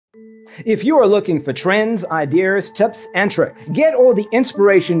If you are looking for trends, ideas, tips, and tricks, get all the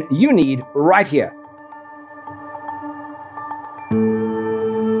inspiration you need right here.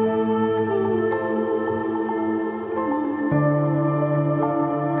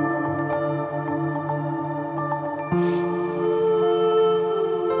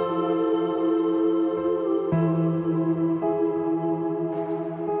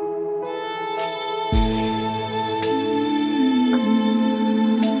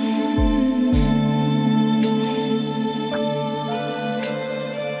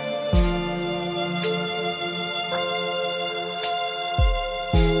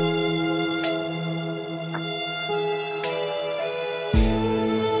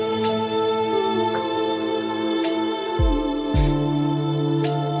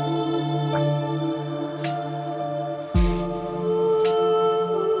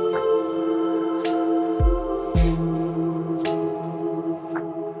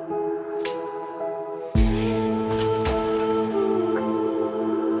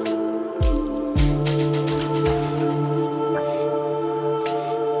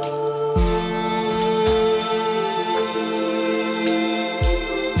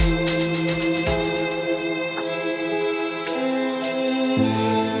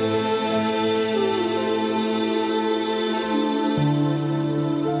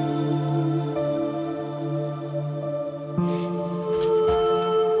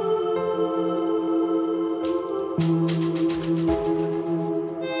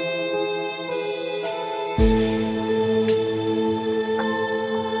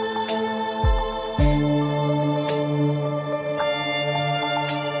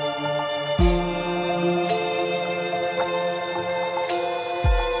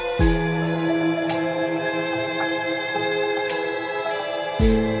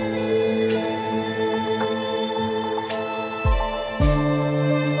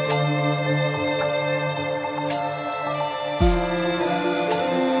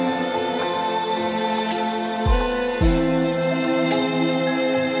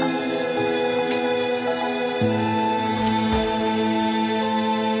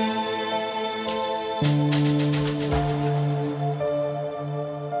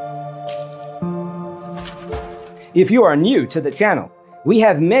 If you are new to the channel, we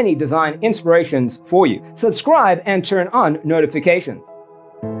have many design inspirations for you. Subscribe and turn on notifications.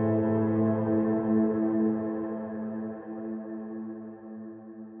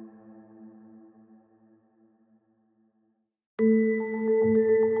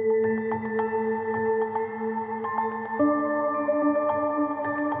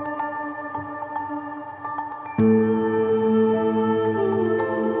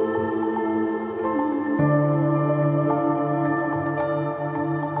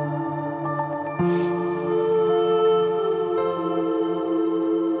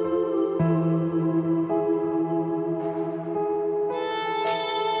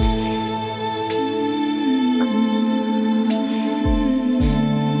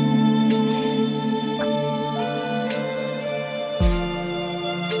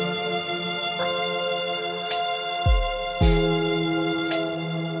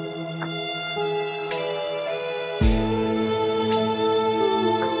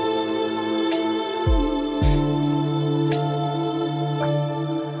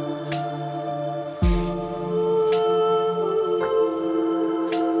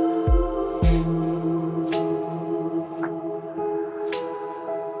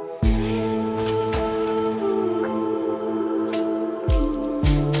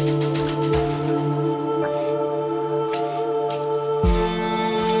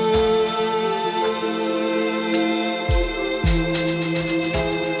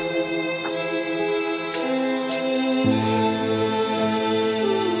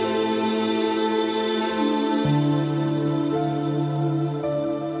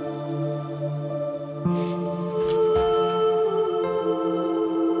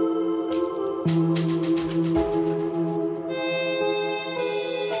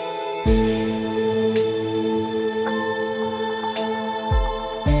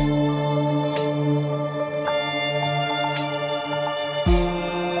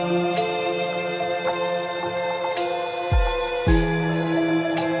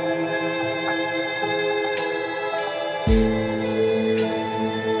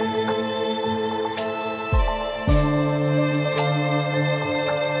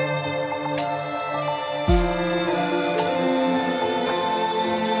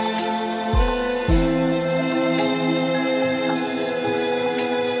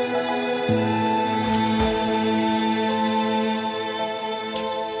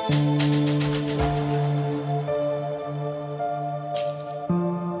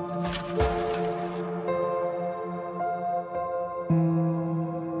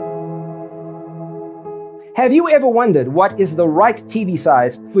 Have you ever wondered what is the right TV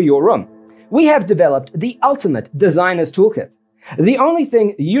size for your room? We have developed the ultimate designer's toolkit. The only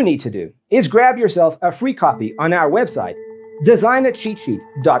thing you need to do is grab yourself a free copy on our website,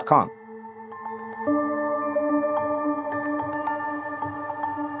 designercheatsheet.com.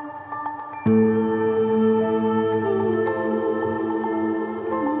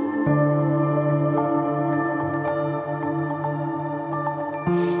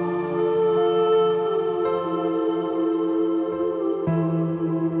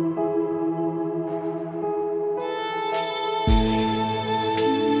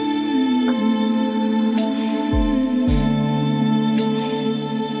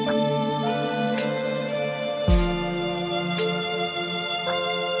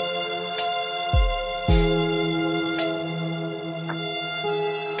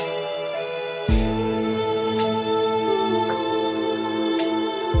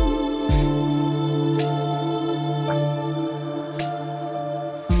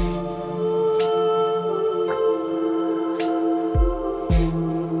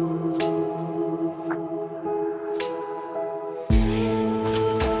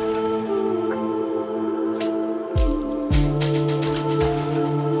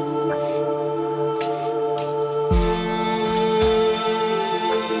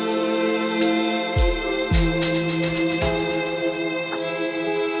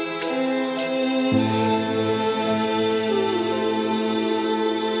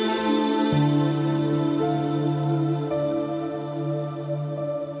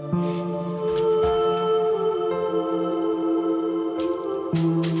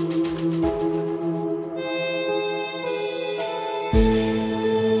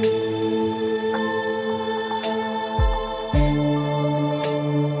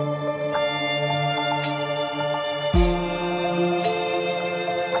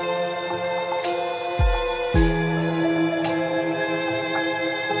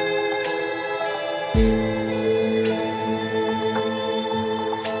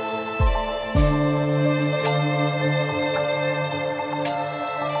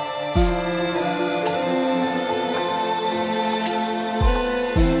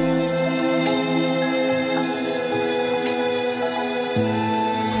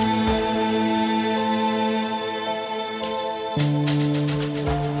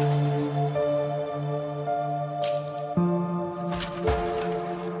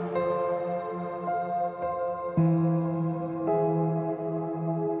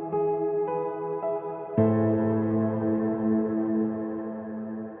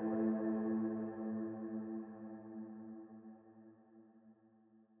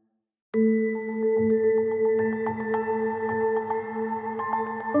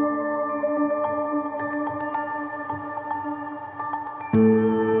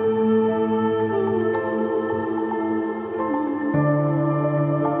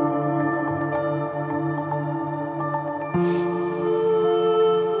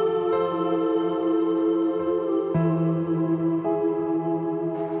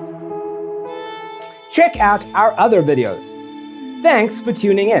 Check out our other videos. Thanks for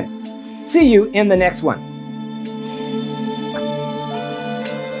tuning in. See you in the next one.